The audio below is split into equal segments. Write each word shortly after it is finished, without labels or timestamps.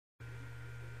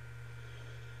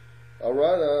All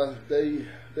right, day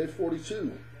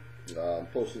 42. I'm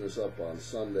posting this up on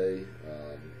Sunday.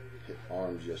 Hit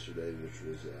arms yesterday, which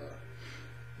was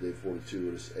day 42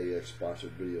 of this AX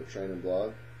sponsored video training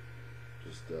blog.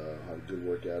 Just had a good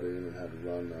workout in and had to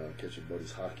run catch a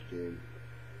buddy's hockey game.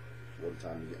 What a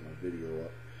time to get my video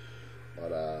up.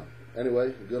 But anyway,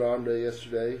 a good arm day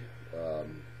yesterday.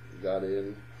 Got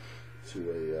in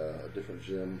to a different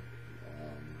gym.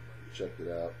 Checked it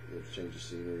out. Change of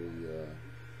scenery.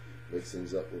 Mix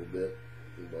things up a little bit.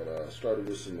 But started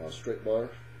with some straight bar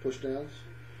push downs.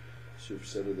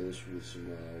 Supersetted those with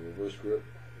some reverse grip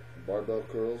barbell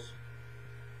curls.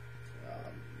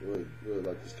 Really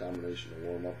like this combination to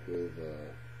warm up with.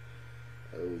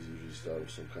 I always usually start with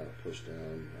some kind of push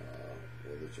down,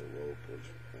 whether it's a rope or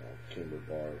cambered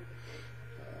bar.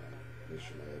 Make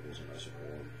sure my elbows are nice and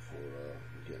warm before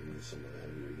getting into some of the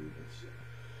heavier movements.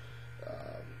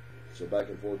 So back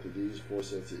and forth with these, 4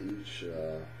 sets of each.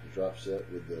 Drop set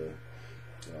with the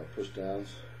push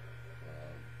downs.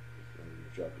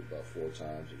 Dropped it about 4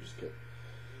 times and just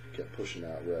kept pushing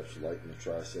out reps, lighting the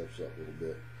triceps up a little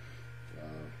bit.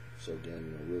 So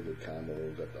again, real good combo.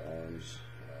 Got the arms,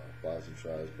 bis and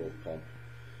tris both pump.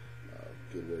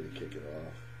 Good way to kick it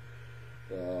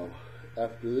off.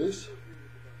 After this,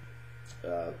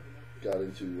 got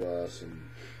into some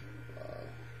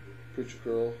preacher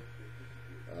curl.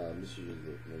 This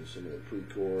was some of the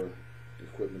pre-core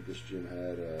equipment this gym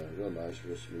had. Real nice,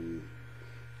 real smooth,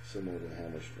 similar to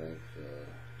hammer strength,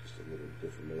 just a little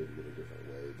different, maybe a little different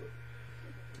way, but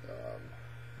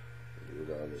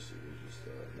regardless, it was just a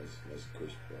nice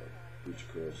crisp preacher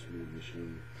curl, smooth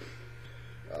machine.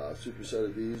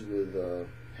 Supersetted these with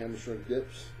hammer strength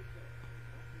dips.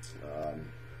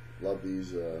 Love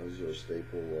these. These are a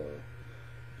staple.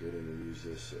 Get in and use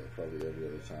this probably every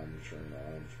other time you train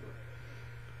arms. But,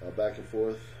 back and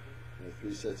forth,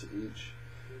 3 sets of each.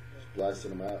 Just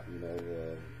blasting them out.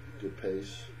 Good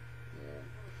pace.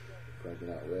 Cranking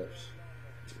out reps.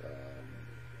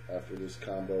 After this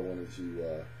combo, went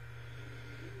into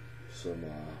some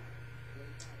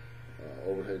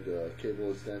overhead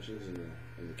cable extensions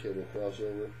and the cable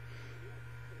crossover.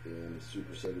 And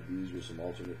supersetted these with some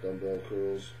alternate dumbbell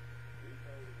curls.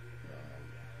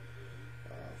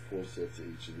 4 sets of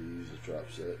each of these, a drop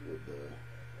set with the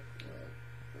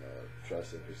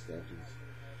tricep extensions.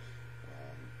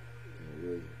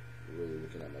 Really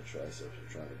looking at my triceps and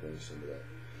trying to bring some of that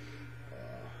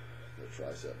the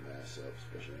tricep mass up,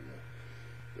 especially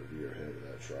the rear head of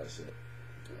that tricep.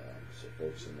 So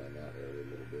focusing on that area a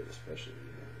little bit, especially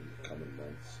in the coming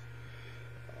months.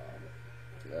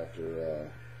 After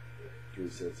 3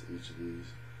 sets of each of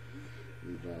these,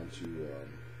 moved on to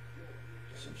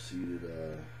some seated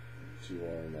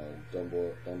 2-arm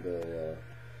dumbbell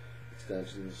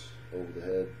extensions over the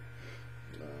head.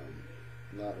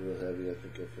 Not real heavy. I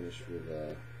think I finished with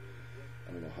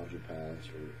 100 pounds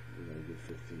or a good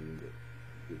 15, but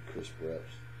good crisp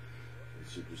reps. And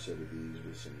supersetted these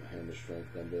with some hammer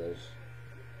strength dumbbells.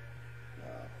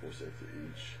 4 sets of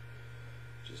each.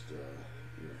 Just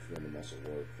feeling the muscle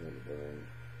work, feeling the burn.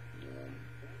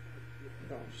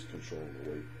 Just controlling the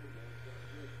weight.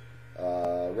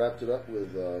 Wrapped it up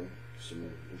with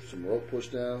some rope push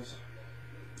downs.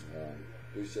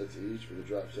 3 sets of each with a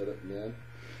drop set at the end.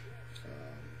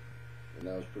 And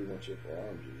that was pretty much it for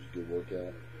arms. It was a good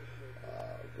workout.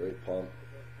 Great pump.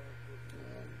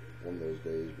 One of those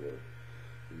days where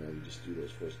you just do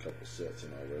those first couple sets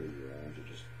and already your arms are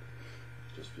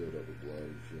just filled up with blood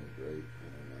and feeling great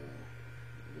and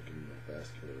looking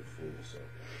vascular full. So I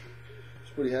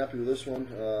was pretty happy with this one.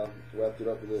 Wrapped it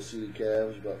up with little seated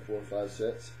calves, about 4 or 5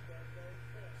 sets.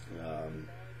 And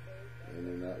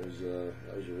then that was a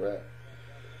wrap.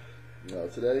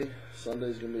 Today,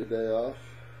 Sunday's gonna be a day off.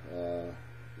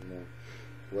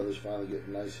 Weather's finally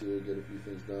getting nice here. Get a few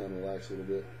things done, relax a little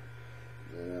bit,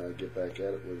 and get back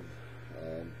at it with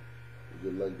a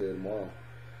good leg day tomorrow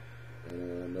and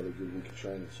another good week of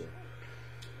training. So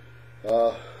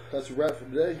that's a wrap for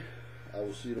today. I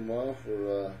will see you tomorrow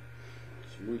for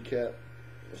some recap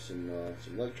of some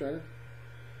leg training.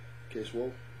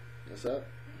 KSWOLL. That's that.